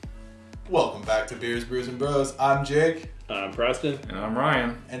Welcome back to Beers, Brews, and Bros. I'm Jake. I'm Preston. And I'm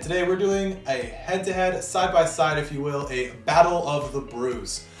Ryan. And today we're doing a head-to-head, side-by-side, if you will, a battle of the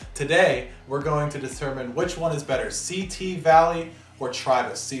brews. Today, we're going to determine which one is better, CT Valley or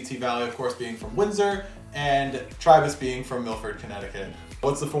Tribus. CT Valley, of course, being from Windsor, and Tribus being from Milford, Connecticut.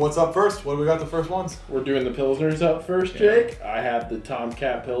 What's up first? What do we got the first ones? We're doing the Pilsners up first, Jake. I have the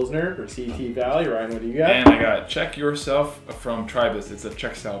Tomcat Pilsner for CT Valley. Ryan, what do you got? And I got Check Yourself from Tribus. It's a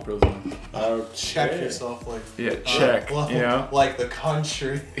Czech style Pilsner. Check yourself, like... Yeah, check, you know? Like the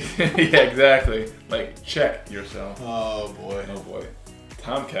country. Yeah, exactly. Like, check yourself. Oh, boy. Oh, boy.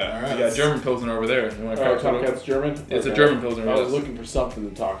 Tomcat. All right, you got German Pilsner over there. You want to Tomcat's German? It's a German Pilsner. I was looking for something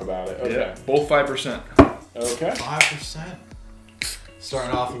to talk about it. Okay. Yeah, both 5%. Okay. 5%.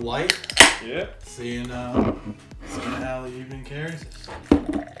 Starting off light. Yeah. Seeing how the evening carries us.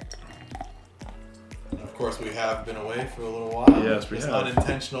 Of course, we have been away for a little while. Yes, we have.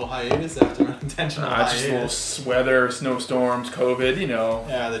 Unintentional hiatus after unintentional hiatus. Just little weather, snowstorms, COVID, you know.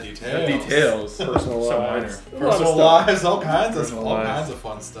 Yeah, the details. The details. Personal So lives. minor. Personal lives, all kinds of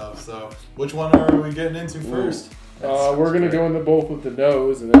fun stuff. So, which one are we getting into first? We're going to go into both with the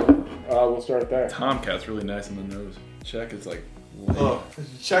nose, and then we'll start there. Tomcat's really nice on the nose. Check is like... Oh,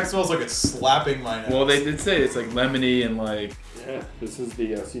 Czech smells like it's slapping my nose. Well, they did say it's like lemony and like... Yeah, this is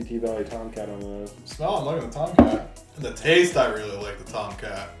the CT Valley Tomcat on the nose. I'm looking at the Tomcat. And the taste, I really like the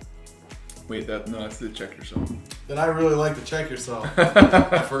Tomcat. Wait, that's the Check Yourself. Then I really like the Check Yourself.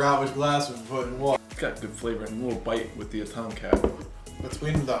 I forgot which glass we put in what. It's got good flavor and a little bite with the Tomcat.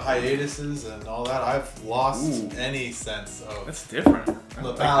 Between the hiatuses and all that, I've lost any sense of That's different.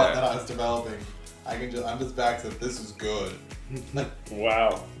 the palate that I was developing. I'm just back to this is good.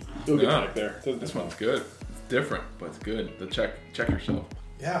 Wow. You'll get back there. This one's good. It's different, but it's good. The Check Yourself.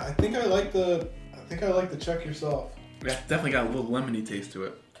 Yeah, I think I like the Check Yourself. Yeah, it's definitely got a little lemony taste to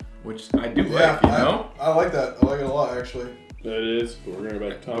it, which I do like, you know? I like that. I like it a lot, actually. That is. But we're going to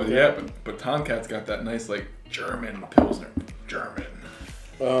back to Tomcat. But yeah, but Tomcat's got that nice, like, German Pilsner. German.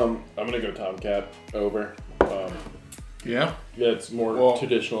 I'm going to go Tomcat over. Yeah? Yeah, it's more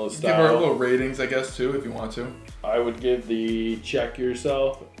traditional style. Give her a little ratings, I guess, too, if you want to. I would give the Check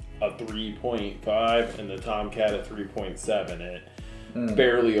Yourself a 3.5 and the Tomcat a 3.7. It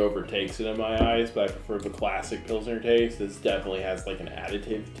barely overtakes it in my eyes, but I prefer the classic Pilsner taste. This definitely has like an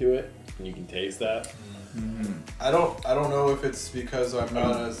additive to it, and you can taste that. Mm-hmm. I don't know if it's because I'm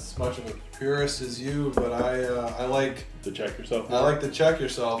not as much of a purist as you, but I like the Check Yourself. I like the Check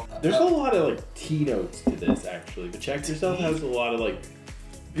Yourself. There's a lot of like tea notes to this actually. The Check Yourself has a lot of like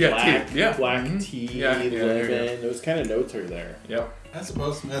black tea, lemon. Those kind of notes are there. Yep. I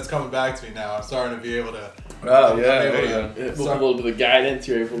suppose that's coming back to me now. I'm starting to be able to. Oh With a little bit of guidance,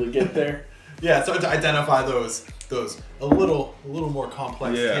 you're able to get there. Yeah, starting to identify those a little more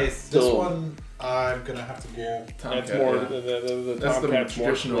complex tastes. This one I'm gonna have to give. Tomcat, that's more the Tomcat's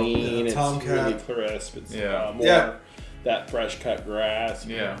more clean. It's really crisp. It's more that fresh cut grass.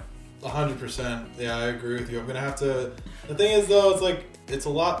 Yeah. 100%. Yeah, I agree with you. I'm gonna have to. The thing is, though, it's a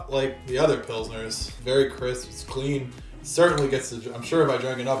lot like the other Pilsners. Very crisp. It's clean. It certainly gets the. I'm sure if I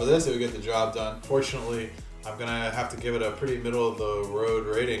drank enough of this, it would get the job done. Fortunately, I'm gonna have to give it a pretty middle of the road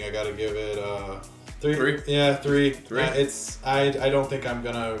rating. I gotta give it 3. Yeah, 3. I don't think I'm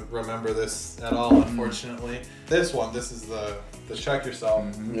gonna remember this at all, unfortunately. This is the Check Yourself.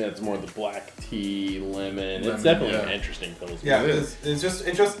 Mm-hmm. Yeah, it's more the black tea, lemon. It's definitely an interesting Pilsner. Yeah,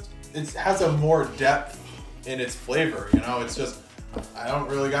 it has a more depth in its flavor. You know, it's just I don't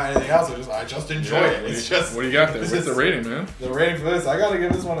really got anything else. I just enjoy it. It's just what do you got there? What's the rating, man? The rating for this, I gotta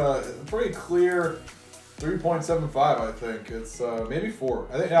give this one a pretty clear 3.75. I think it's maybe 4.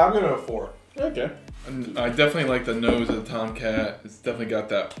 I'm gonna go 4. Okay. I definitely like the nose of the Tomcat. It's definitely got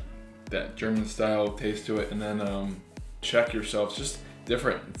that German style taste to it, and then Check Yourself. It's just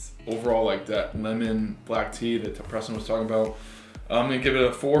different. It's overall like that lemon black tea that Preston was talking about. I'm gonna give it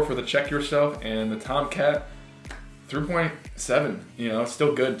a 4 for the Check Yourself, and the Tomcat 3.7. You know, it's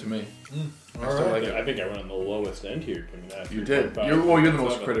still good to me. I still like it. I think I went on the lowest end here. You did. You're the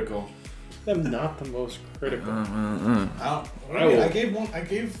most critical. I'm not the most critical. I gave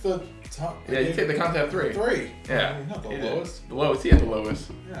the top. Yeah, you take the Tomcat 3. 3. Yeah. Not the lowest. The lowest. Yeah, the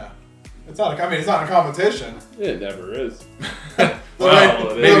lowest. Yeah. It's not a competition. It never is.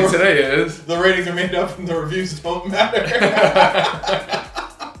 Well, maybe today it is. The ratings are made up and the reviews don't matter.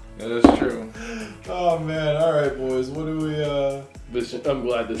 That is true. Oh man! All right, boys. What do we? I'm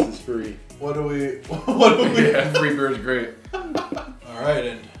glad this is free. What do we? Yeah, free beer is great. All right,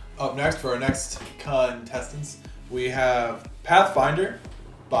 and up next for our next contestants, we have Pathfinder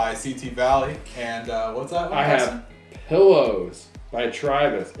by CT Valley, and what's that one? I have Pillows by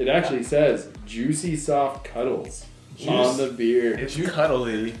Tribus. It actually says Juicy Soft Cuddles on the beer. It's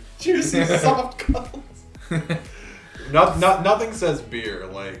cuddly. Juicy soft cuddles. Nothing says beer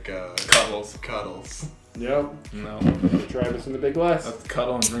like Cuddles. Cuddles. Yep. No. Tribus in the big glass. Let's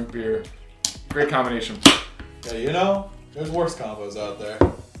cuddle and drink beer. Great combination. Yeah, you know, there's worse combos out there.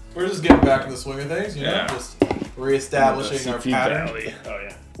 We're just getting back in the swing of things, you know, just reestablishing our pattern. Valley. Oh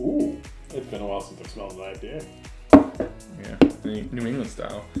yeah. Ooh. It's been a while since I've smelled an IPA. Yeah, the New England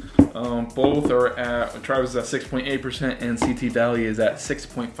style. Both are at Tribus is at 6.8% and CT Valley is at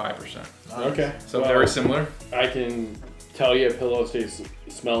 6.5%. Nice. Okay. So very similar. I can tell you Pillow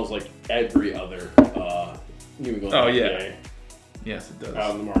smells like every other New England Oh, IPA yeah. Yes, it does.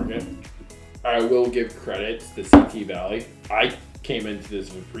 out in the market. I will give credit to CT Valley. I came into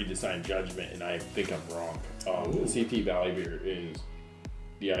this with pre-decided judgment, and I think I'm wrong. The CT Valley beer is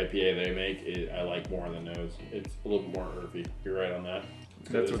the IPA they make. I like more on the nose. It's a little bit more earthy. You're right on that.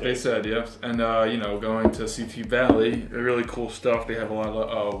 That's what they said, yes. And, going to CT Valley, really cool stuff. They have a lot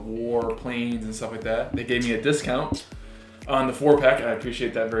of war planes and stuff like that. They gave me a discount on the 4-pack. I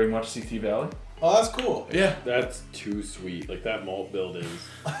appreciate that very much, CT Valley. Oh, that's cool. Yeah. That's too sweet. Like, that malt build is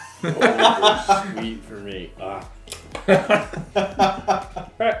over sweet for me.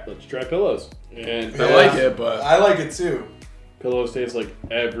 Alright, let's try Pillows. And I like it, but I like it too. Pillows taste like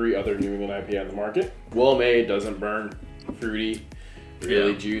every other New England IPA on the market. Well made, doesn't burn, fruity,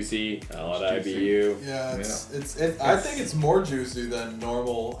 really juicy, a lot of IBU. Yeah, I think it's more juicy than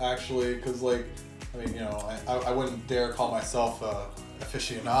normal actually, because I wouldn't dare call myself a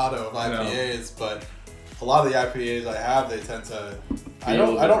aficionado of IPAs, but a lot of the IPAs I have, they tend to. I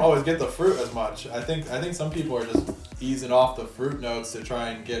don't always get the fruit as much. I think some people are just easing off the fruit notes to try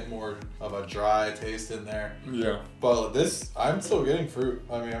and get more of a dry taste in there. yeah. But this, I'm still getting fruit.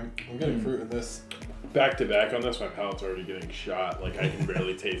 I mean, I'm getting fruit in this. Back to back on this, my palate's already getting shot. Like, I can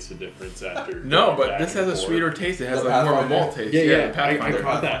barely taste the difference after. No, going but back this and has a forth. sweeter taste. It has The like more of a Pathfinder? malt taste. Yeah. the I Pathfinder.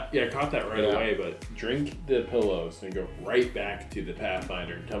 caught that. Yeah, I caught that right Yeah. away. But drink the Pillows and go right back to the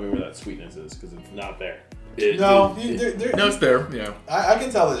Pathfinder and tell me where that sweetness is, because it's not there. No, It's there. Yeah. I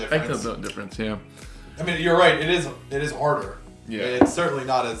can tell the I difference. can tell the difference. Yeah. I mean, you're right. It is harder. Yeah. It's certainly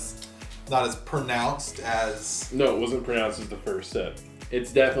not as pronounced as. No, it wasn't pronounced as the first sip.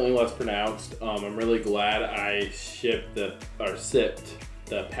 It's definitely less pronounced. I'm really glad I sipped the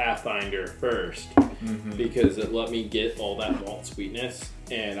Pathfinder first, because it let me get all that malt sweetness,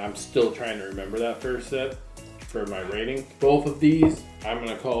 and I'm still trying to remember that first sip for my rating. Both of these, I'm going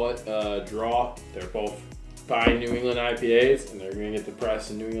to call it a draw. They're both fine New England IPAs, and they're going to get the press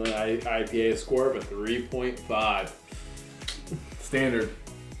and New England IPA score of a 3.5. Standard.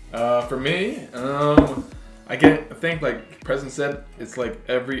 For me, I think like President said, it's like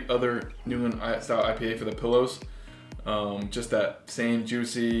every other New England style IPA for the Pillows. Just that same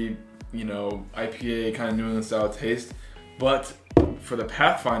juicy, IPA kind of New England style taste. But for the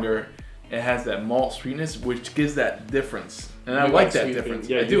Pathfinder, it has that malt sweetness, which gives that difference. And I like that difference.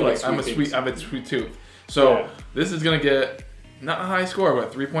 Yeah, I do like. I have a sweet tooth. So this is gonna get not a high score,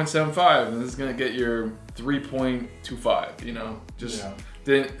 but 3.75, and this is gonna get your 3.25. Just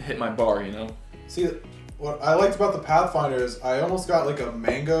didn't hit my bar. See, what I liked about the Pathfinder is I almost got like a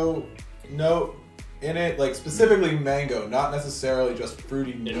mango note in it, like specifically mango, not necessarily just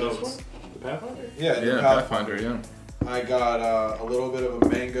fruity notes. The Pathfinder? Yeah, the Pathfinder. Yeah. I got a little bit of a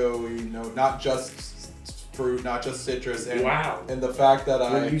mango, not just fruit, not just citrus, and Wow. and the fact that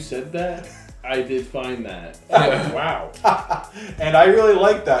When you said that, I did find that. Wow. And I really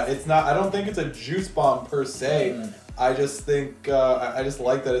like that. It's not. I don't think it's a juice bomb per se. I just think I just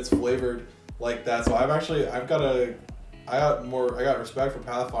like that it's flavored like that. So I got respect for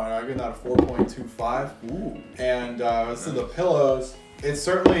Pathfinder. I give that a 4.25. Ooh. And as to the Pillows, it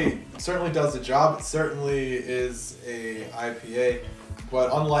certainly does the job. It certainly is a IPA, but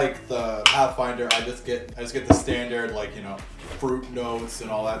unlike the Pathfinder, I just get the standard fruit notes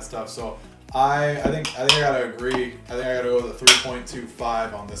and all that stuff. So I think I gotta agree. I think I gotta go with a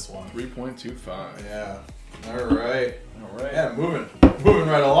 3.25 on this one. 3.25. Yeah. All right. Yeah, moving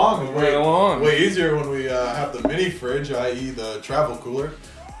right along. Right along. Way easier when we have the mini fridge, i.e. the travel cooler,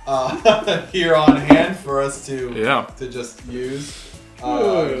 here on hand for us to just use.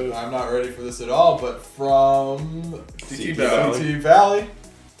 I'm not ready for this at all, but from CT Valley.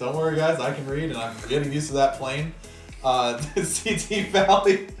 Don't worry, guys. I can read, and I'm getting used to that plane. CT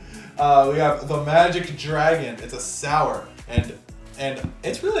Valley. We have the Magic Dragon. It's a sour, and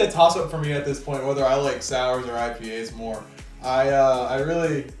it's really a toss-up for me at this point whether I like sours or IPAs more. I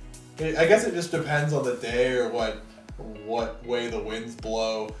guess it just depends on the day or what way the winds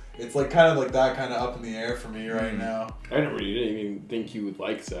blow. it's like kind of like that kind of up in the air for me right now. I remember you didn't even think you would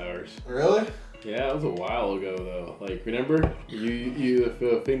like sours. Really? Yeah, that was a while ago though. Like, remember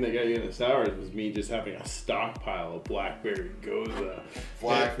the thing that got you into sours was me just having a stockpile of blackberry goza.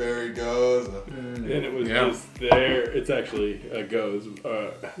 Blackberry goza. And it was just there. It's actually a goza.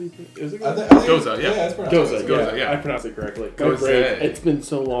 Is it goza? Goza, yeah. Yeah, it's pronounced Goza, Goza, yeah. yeah. I pronounced it correctly. Goza. It's been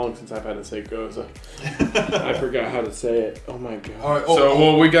so long since I've had to say goza. I forgot how to say it. Oh my god. All right.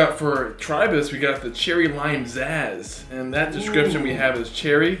 What we got for Tribus, we got the cherry lime zazz, and that description we have is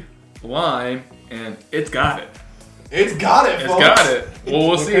cherry, lime, and it's got it. It's got it, folks. It's got it. Well,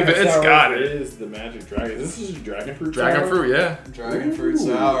 we'll see if it's got it. It is the magic dragon. This is dragon fruit. Dragon sour? fruit, yeah. Dragon fruit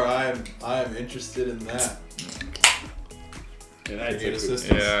sour. I am interested in that. And I need take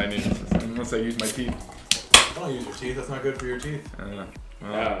assistance. Yeah, I need unless I use my teeth. Don't use your teeth. That's not good for your teeth.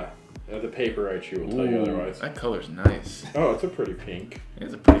 The paper I chew will tell you otherwise. That color's nice. Oh, it's a pretty pink.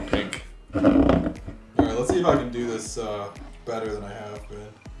 It's a pretty pink. All right, let's see if I can do this better than I have been.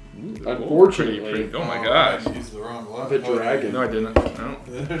 Unfortunately, pretty, oh my gosh. I used the wrong one. The dragon. No, I didn't. No.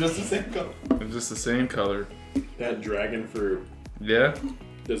 They're just the same color. It's just the same color. That dragon fruit Yeah.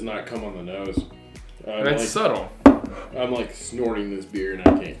 does not come on the nose. That's subtle. I'm like snorting this beer and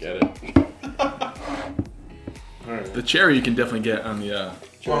I can't get it. Alright. The cherry you can definitely get on the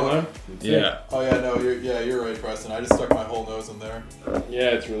Cherry lime? yeah. Oh yeah, no, you're right, Preston. I just stuck my whole nose in there. Yeah,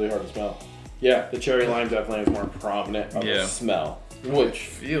 it's really hard to smell. Yeah, the cherry lime definitely has more prominent of a smell. Which,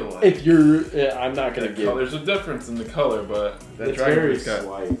 feel like if you're, I'm not gonna give. There's a difference in the color, but that It's dragon very fruit's got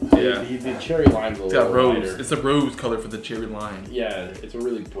slight. Yeah. The cherry lime's a it's little got rose. lighter. It's a rose color for the cherry lime. Yeah, it's a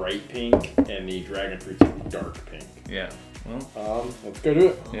really bright pink, and the dragon fruit's a dark pink. Yeah. Well. Let's go do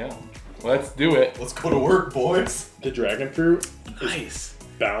it. Yeah. Let's do it. Let's go to work, boys. The dragon fruit Nice. is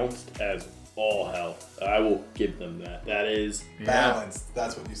balanced as all hell. I will give them that. That is Balanced.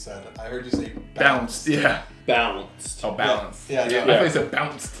 That's what you said. I heard you say Bounced. Yeah. balanced. Oh, balanced. Yeah, I no. thought you said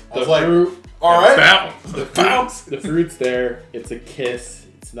bounced. I was The like, fruit, all right. Bounced. The bounce. the fruit's there. It's a kiss.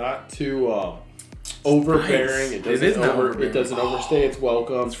 It's not too overbearing. Nice. It doesn't It is not overbearing. It doesn't overstay its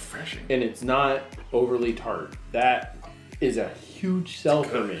welcome. It's refreshing. And it's not overly tart. That is a huge sell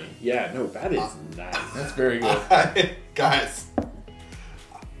for me. Yeah, no, that is nice. That's very good. Guys,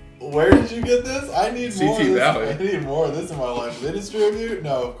 where did you get this? I need more. CT of this. Valley. I need more of this in my life. Do they distribute?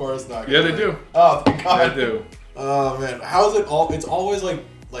 No, of course not. Yeah, they do. Oh, thank God. They do. Oh man, how's it all? It's always like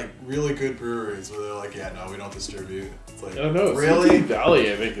really good breweries where they're like, yeah, no, we don't distribute. It's like, I don't know. really? CT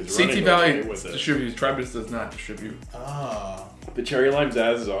Valley, I think, is running CT Valley okay with it. distributes. Tribus does not distribute. Ah, The cherry lime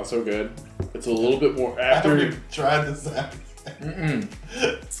zazz is also good. It's a little bit more I haven't after. even tried this out.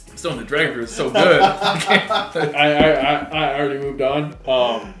 Still, the dragon fruit is so good. I already moved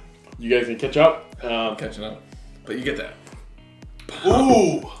on. You guys can catch up. Catching up, but you get that.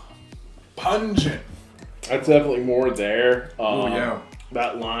 Ooh, pungent. That's definitely more there. Oh yeah.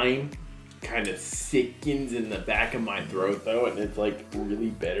 That lime kind of sickens in the back of my throat though, and it's like really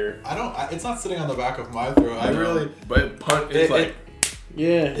bitter. It's not sitting on the back of my throat. I really. But it's like Yeah,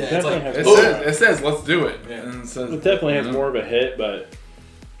 it it's definitely like- has. it says let's do it. Yeah. And it says It definitely has more of a hit, but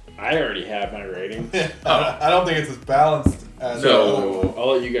I already have my rating. I don't think it's as balanced as. So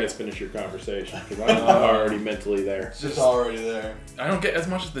I'll let you guys finish your conversation because I'm already mentally there. It's just already there. I don't get as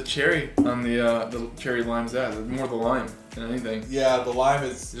much as the cherry on the cherry lime zazz. It's more the lime than anything. Yeah, the lime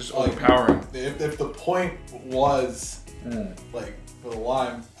is It's just like, overpowering. If the point was like for the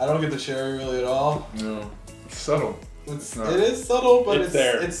lime, I don't get the cherry really at all. No, it's subtle. It not. is subtle, but It's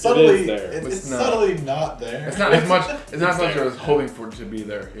there. It's subtly It is there. It's It's not. subtly not there. It's not as much. It's not as much as there. I was hoping for it to be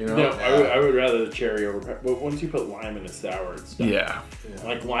there. You know. No, I would rather the cherry over. But once you put lime in a sour, it's done. Yeah,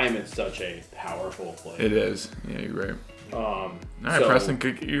 Like lime is such a powerful flavor. it is. Yeah, you're right. All All right, Preston,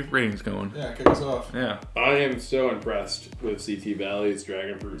 get your ratings going. Yeah, kick us off. Yeah. I am so impressed with CT Valley's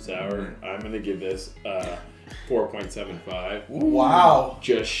Dragon Fruit Sour. I'm going to give this 4.75. Wow.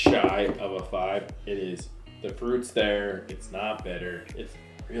 Just shy of a 5. It is, the fruit's there. It's not bitter. It's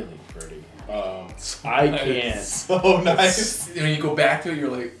really pretty. I can't. So nice. When you go back to it, you're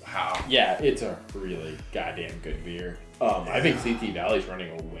like, how? Yeah, it's a really goddamn good beer. I think CT Valley's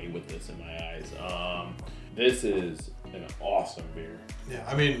running away with this in my eyes. This is an awesome beer. Yeah,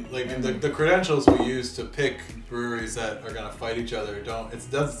 I mean, like the credentials we use to pick breweries that are gonna fight each other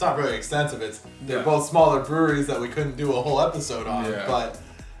it's not very extensive. They're both smaller breweries that we couldn't do a whole episode on. Yeah. But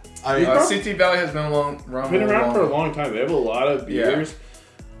CT Valley has been around Been around for a long time. They have a lot of beers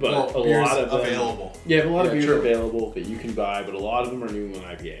But a beers lot of them, available. Yeah, a lot of beers true. are available that you can buy, but a lot of them are New England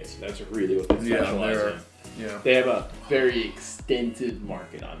IPAs. That's really what they specialize in. Yeah. They have a very extensive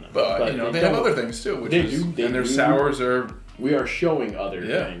market on them. But you know, they have other things too, which is and their sours are. We are showing other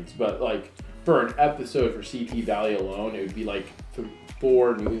things, but like for an episode for CT Valley alone, it would be like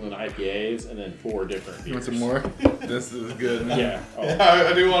 4 New England IPAs and then 4 different beers. You want some more? This is good. Yeah. Oh. Yeah,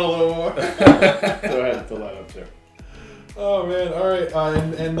 I do want a little more. Go ahead and fill that up too. Oh man! All right,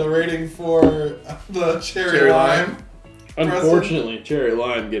 and the rating for the cherry lime. Unfortunately, cherry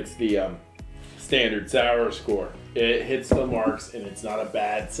lime gets the standard sour score. It hits the marks, and it's not a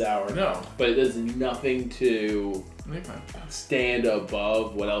bad sour. No, but it does nothing to stand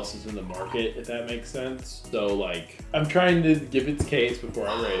above what else is in the market, if that makes sense. So, like, I'm trying to give its case before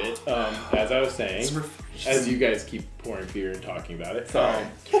I rate it. As I was saying, as you guys keep pouring beer and talking about it.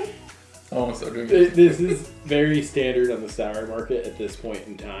 Almost so drinking. This is very standard on the sour market at this point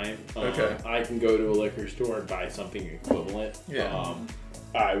in time. Okay. I can go to a liquor store and buy something equivalent. Yeah.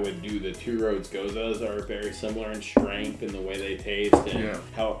 I would do the Two Roads Gozas are very similar in strength and the way they taste and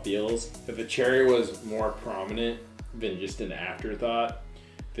how it feels. If the cherry was more prominent than just an afterthought,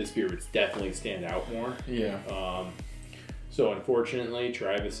 this beer would definitely stand out more. Yeah. So unfortunately,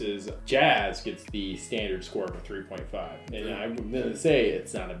 Tribus's Jazz gets the standard score of a 3.5. And I'm going to say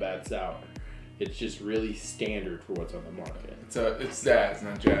it's not a bad sour. It's just really standard for what's on the market. It's Zaz,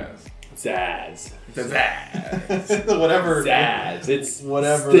 not Jazz. Zaz. It's a Zaz. Whatever. Zaz. It's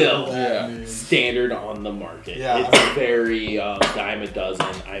whatever still standard on the market. Yeah. It's very dime a dozen.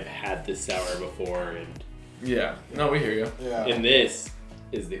 I've had this sour before, and yeah. No, we hear you. Yeah. And this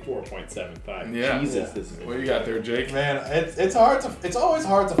is the 4.75. Yeah. Jesus, this is what you got there, Jake? Man, it's always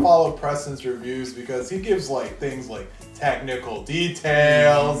hard to follow Preston's reviews because he gives like things like technical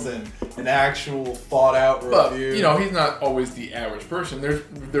details and an actual thought out review. But you know, he's not always the average person.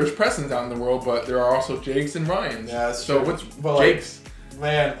 There's Prestons out in the world, but there are also Jakes and Ryans. Yeah, that's so true. what's But Jake's?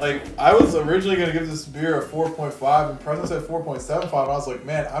 Man, like, I was originally going to give this beer a 4.5, and Preston said 4.75, and I was like,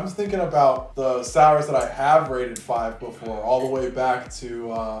 man, I'm just thinking about the sours that I have rated 5 before, all the way back to,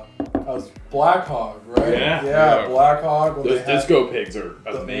 was Black Hog, right? Yeah. Black Hog. Those disco pigs are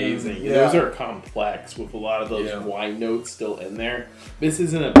amazing. Yeah. Those are complex with a lot of those wine notes still in there. This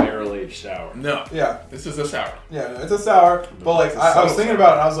isn't a barrel-aged sour. No. Yeah. This is a sour. Yeah, it's a sour, but, like, I was thinking about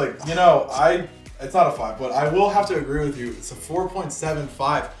it, and I was like, you know, it's not a 5, but I will have to agree with you. It's a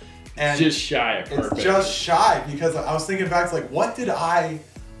 4.75. And it's just shy of perfect. It's just shy because I was thinking back to like, what did I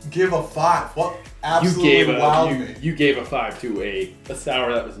give a 5? What absolutely wowed me? You gave a 5 to a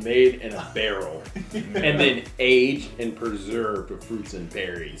sour that was made in a barrel and then aged and preserved with fruits and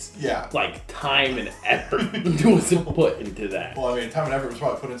berries. Yeah. Like time and effort was put into that. Well, I mean, time and effort was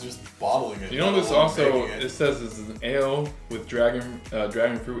probably put into just bottling it. You know, this also it says this is an ale with dragon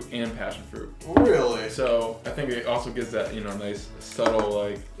fruit and passion fruit. Really? So I think it also gives that nice subtle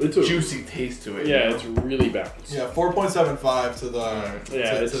like it's juicy taste to it. Yeah, it's really balanced. Yeah, 4.75 to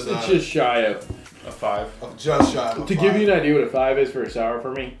the. It's just shy of a 5. Just shy of a 5. To give you an idea what a 5 is for a sour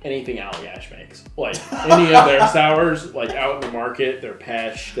for me, anything Allagash makes. Like any of their sours, like out in the market, their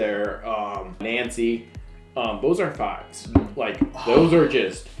Pesh, their Nancy, those are 5s. Like those are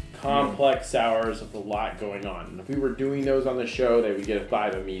just complex sours with a lot going on. And if we were doing those on the show, they would get a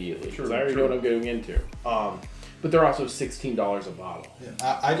 5 immediately. Because I already know what I'm going into. But they're also $16 a bottle.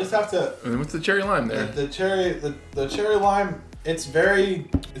 Yeah, I just have to. And what's the cherry lime there? The cherry lime. It's very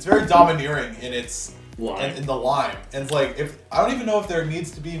domineering in its lime. In the lime. And it's like, if I don't even know if there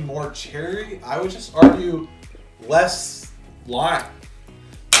needs to be more cherry. I would just argue less lime.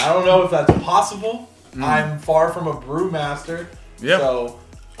 I don't know if that's possible. I'm far from a brewmaster. Yeah. So,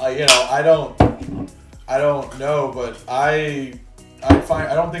 I don't know, but I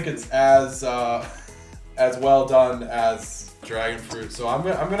don't think it's as well done as dragon fruit. So I'm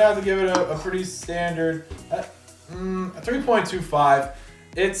gonna have to give it a pretty standard. A 3.25.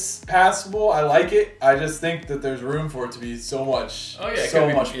 It's passable. I like it. I just think that there's room for it to be so much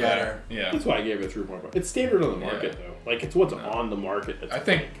better. Yeah. That's why I gave it a 3.5. It's standard on the market though. Like it's what's on the market. I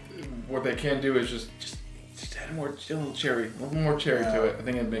think what they can do is just add a little cherry to it. I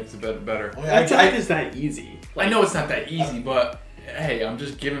think it makes it better. It's not just that easy. I know it's not that easy, but hey, I'm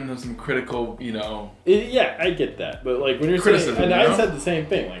just giving them some critical, Yeah, I get that, but like when you're criticism, saying, and I said the same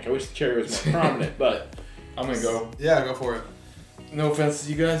thing. Like I wish the cherry was more prominent, but I'm gonna go. Yeah, go for it. No offense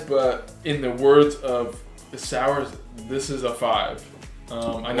to you guys, but in the words of the sours, this is a 5.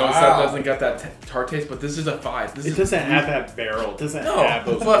 I know it doesn't got that tart taste, but this is a 5. It doesn't have that barrel. It doesn't have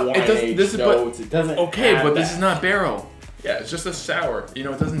those but wine it doesn't. aged notes. It doesn't. Okay, have but this that. is not barrel. Yeah, it's just a sour. It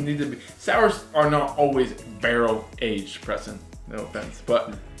doesn't need to be. Sours are not always barrel aged, Preston. No offense,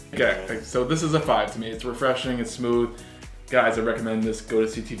 but Okay, so this is a 5 to me. It's refreshing. It's smooth. Guys, I recommend this. Go to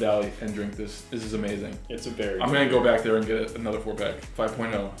CT Valley and drink this. This is amazing. It's a very. I'm gonna go back there and get another 4-pack,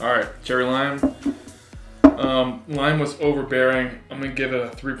 5.0. All right, cherry lime. Lime was overbearing. I'm gonna give it a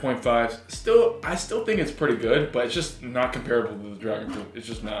 3.5. I still think it's pretty good, but it's just not comparable to the dragon fruit. It's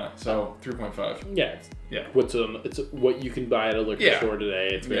just not. So 3.5. Yeah. It's what you can buy at a liquor store today.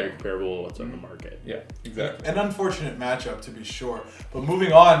 It's very comparable to what's on the market. Yeah, exactly. An unfortunate matchup, to be sure. But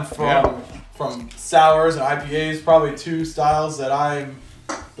moving on from sours and IPAs, probably two styles that I'm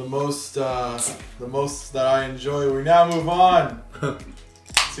the most that I enjoy. We now move on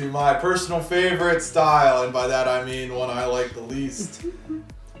to my personal favorite style, and by that I mean one I like the least.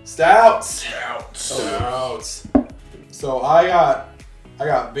 Stouts. So I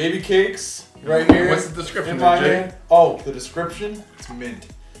got baby cakes right here. What's the description in my there, Jake? hand. Oh, the description? It's mint.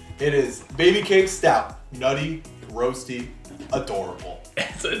 It is baby cake stout. Nutty, roasty, adorable.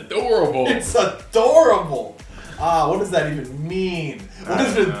 It's adorable. It's adorable. What does that even mean? What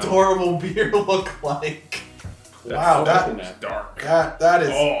does an adorable beer look like? Wow, that's dark. That is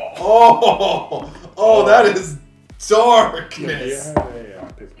that is darkness. Yeah.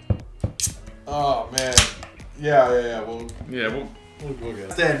 Oh man. Yeah. We'll get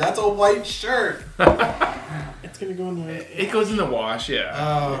it. Damn, that's a white shirt. It's gonna go in the. It goes in the wash,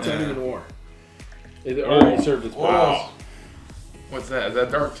 yeah. It's not even war. It already served its purpose. What's that? Is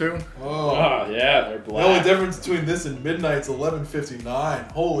that dark too? Oh. Yeah, they're black. The only difference between this and Midnight's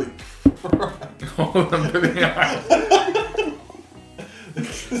 11:59. Holy crap.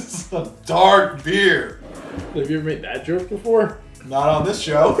 This is a dark beer. Have you ever made that joke before? Not on this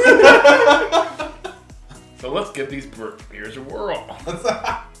show. So let's give these beers a whirl.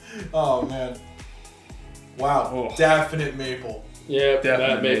 Oh man. Wow. Oh. Definite maple. Yeah, Definitely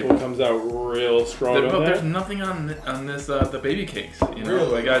that maple comes out real strong on There's there. nothing on this the baby cakes. You know,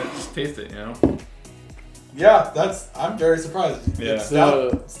 Really? like I just taste it. You know. Yeah, I'm very surprised. Yeah.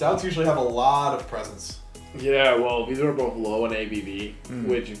 Stouts usually have a lot of presence. Yeah, well, these are both low in ABV,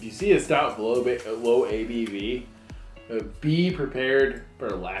 which if you see a stout low ABV, be prepared for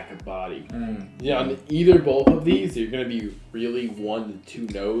a lack of body. Yeah, on either both of these, you're going to be really 1 to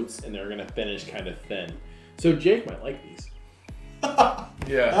 2 notes, and they're going to finish kind of thin. So Jake might like these.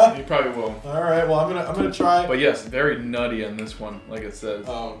 Yeah, you probably will. All right, well, I'm gonna try. But yes, very nutty on this one, like it says.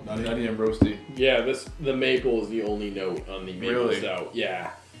 Oh, nutty and roasty. Yeah, the maple is the only note on the maple Really? stout.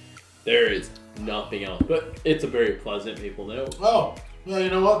 Yeah, there is nothing else, but it's a very pleasant maple note. Oh, well, you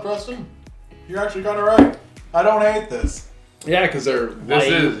know what, Preston? You're actually kind of right. I don't hate this. Yeah, because they're light,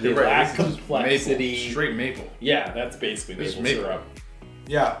 they you're right. lack This is complexity. maple, straight maple. Yeah, that's basically This is maple maple. syrup.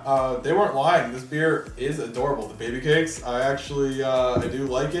 Yeah, they weren't lying. This beer is adorable. The baby cakes, I actually I do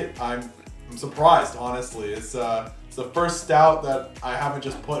like it. I'm surprised, honestly. It's the first stout that I haven't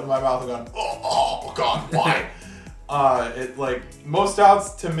just put in my mouth and gone, oh God, why? It like most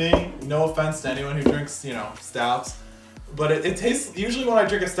stouts to me. No offense to anyone who drinks, stouts, but it tastes. Usually when I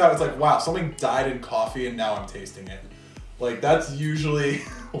drink a stout, it's like, wow, something died in coffee and now I'm tasting it. Like that's usually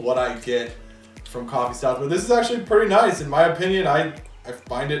what I get from coffee stouts. But this is actually pretty nice, in my opinion. I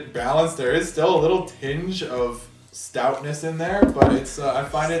find it balanced. There is still a little tinge of stoutness in there, but it's I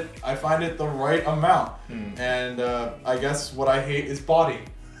find it the right amount. And I guess what I hate is body.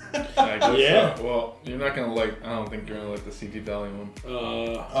 I guess Yeah. so. Well, you're not gonna like. I don't think you're gonna like the CT Valley one.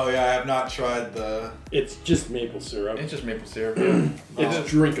 Oh yeah, I have not tried the. It's just maple syrup. It's just maple syrup.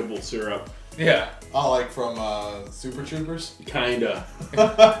 It's drinkable syrup. Yeah. Oh, like from Super Troopers. Kinda.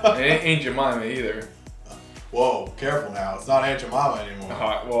 It ain't Jemima either. Whoa, careful now. It's not Aunt Jemima anymore.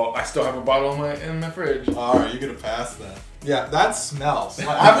 Well, I still have a bottle in my fridge. All right, you're gonna pass that. Yeah, that smells. Like,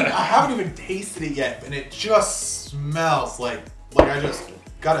 I haven't even tasted it yet, and it just smells like I just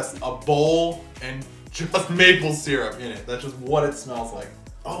got a bowl and just maple syrup in it. That's just what it smells like.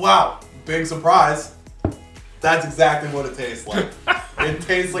 Oh wow, big surprise. That's exactly what it tastes like. It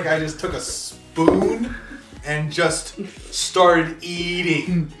tastes like I just took a spoon and just started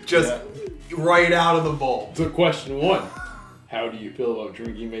eating. Right out of the bowl. So question 1, how do you feel about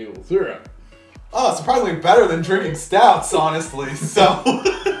drinking maple syrup? Oh, surprisingly better than drinking stouts, honestly. So,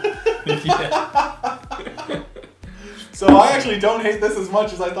 so I actually don't hate this as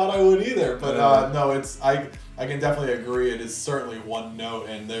much as I thought I would either. But no, I can definitely agree. It is certainly one note,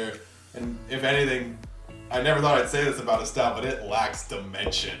 and if anything, I never thought I'd say this about a stout, but it lacks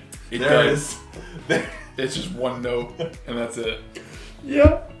dimension. It's just one note, and that's it.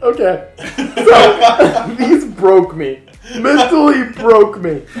 Yeah, okay. So, these broke me. Mentally broke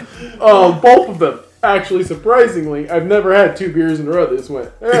me. Both of them. Actually, surprisingly, I've never had 2 beers in a row this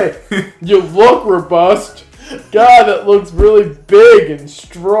went, hey, you look robust. God, that looks really big and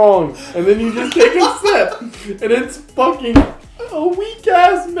strong. And then you just take a sip, and it's fucking a weak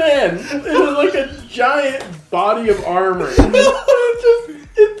ass man in like a giant body of armor.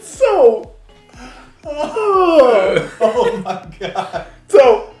 It's so. Oh my god.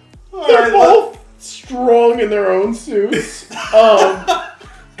 So they're both strong in their own suits.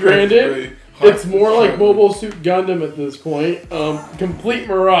 Granted, it's more like Mobile Suit Gundam at this point. Complete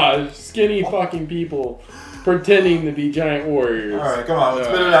mirage, skinny fucking people pretending to be giant warriors. Alright, come on, let's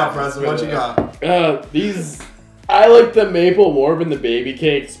spit it out, Preston. What you got? I like the maple more than the baby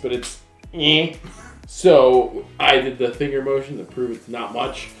cakes, but it's So I did the finger motion to prove it's not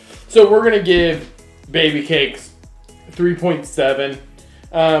much. So we're gonna give baby cakes 3.7.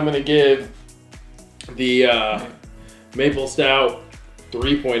 I'm gonna give the maple stout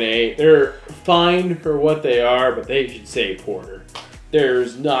 3.8. They're fine for what they are, but they should say porter.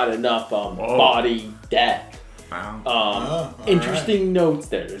 There's not enough body depth. Wow. Interesting notes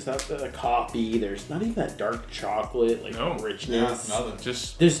there. There's not the coffee. There's not even that dark chocolate, richness. Yeah, nothing.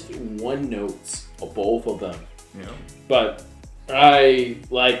 Just one notes of both of them. Yeah. But I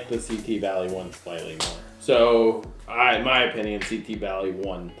like the CT Valley one slightly more. So, in my opinion, CT Valley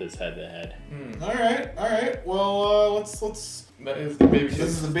won this head-to-head. All right. Well, let's. That is the baby cakes. This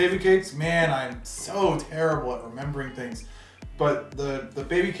is the baby cakes. Man, I'm so terrible at remembering things. But the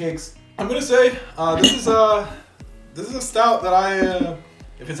baby cakes. I'm gonna say this is a stout that I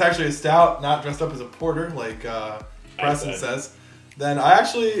if it's actually a stout, not dressed up as a porter like Preston says, then I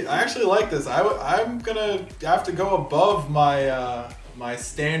actually like this. I'm gonna have to go above my my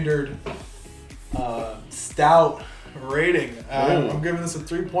standard stout rating. I'm giving this a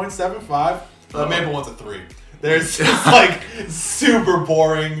 3.75. The maple one's a 3. There's just like super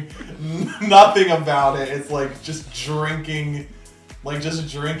boring, nothing about it. It's like just drinking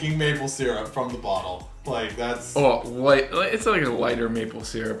maple syrup from the bottle. Like that's light. It's like a lighter maple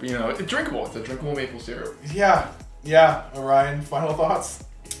syrup. It's drinkable. It's a drinkable maple syrup. Yeah. Orion, final thoughts?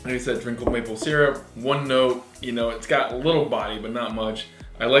 Like I said, drinkable maple syrup. One note. It's got a little body, but not much.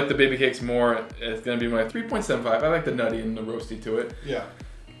 I like the baby cakes more. It's gonna be my 3.75. I like the nutty and the roasty to it. Yeah.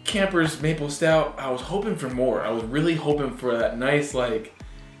 Camper's maple stout. I was hoping for more. I was really hoping for that nice like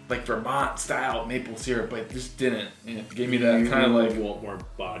Vermont style maple syrup, but it just didn't. It gave me that kind of like want more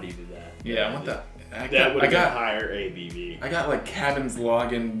body to that. Yeah, I want that. That would have got higher ABV. I got like Cabin's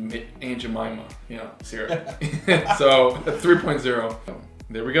Login Aunt Jemima, syrup. So 3.0.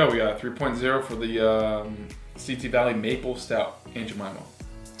 There we go. We got a 3.0 for the CT Valley Maple Stout Aunt Jemima.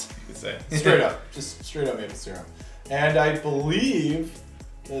 You could say just straight up maple syrup. And I believe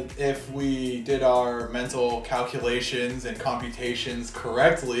that if we did our mental calculations and computations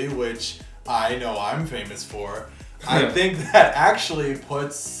correctly, which I know I'm famous for, I think that actually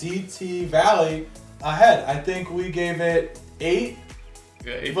puts CT Valley ahead. I think we gave it 8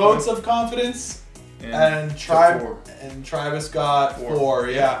 votes of confidence, and Tribus got 4.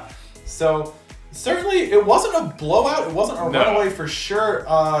 Yeah. So certainly it wasn't a blowout. It wasn't a runaway for sure.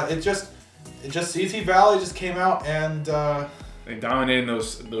 It just CT Valley just came out and they dominated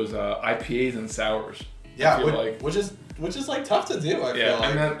those IPAs and sours. Yeah, which is like tough to do. I feel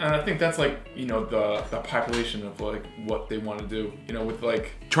like. And I think that's like the population of like what they want to do. With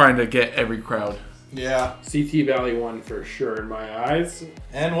like trying to get every crowd. Yeah. CT Valley won for sure in my eyes.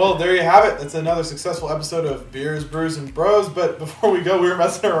 And well, there you have it. That's another successful episode of Beers, Brews, and Bros. But before we go, we were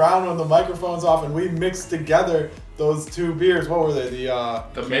messing around with the microphones off, and we mixed together those 2 beers. What were they?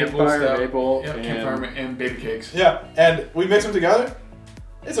 The maple, campfire, and baby cakes. Yeah, and we mixed them together.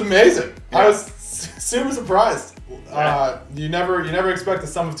 It's amazing. Yeah. I was super surprised. You never expect the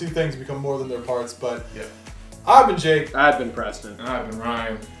sum of 2 things to become more than their parts. But I've been Jake. I've been Preston. And I've been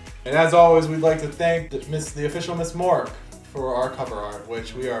Ryan. And as always, we'd like to thank the official Miss Mork for our cover art,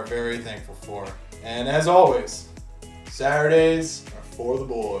 which we are very thankful for. And as always, Saturdays are for the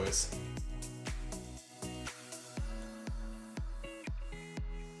boys.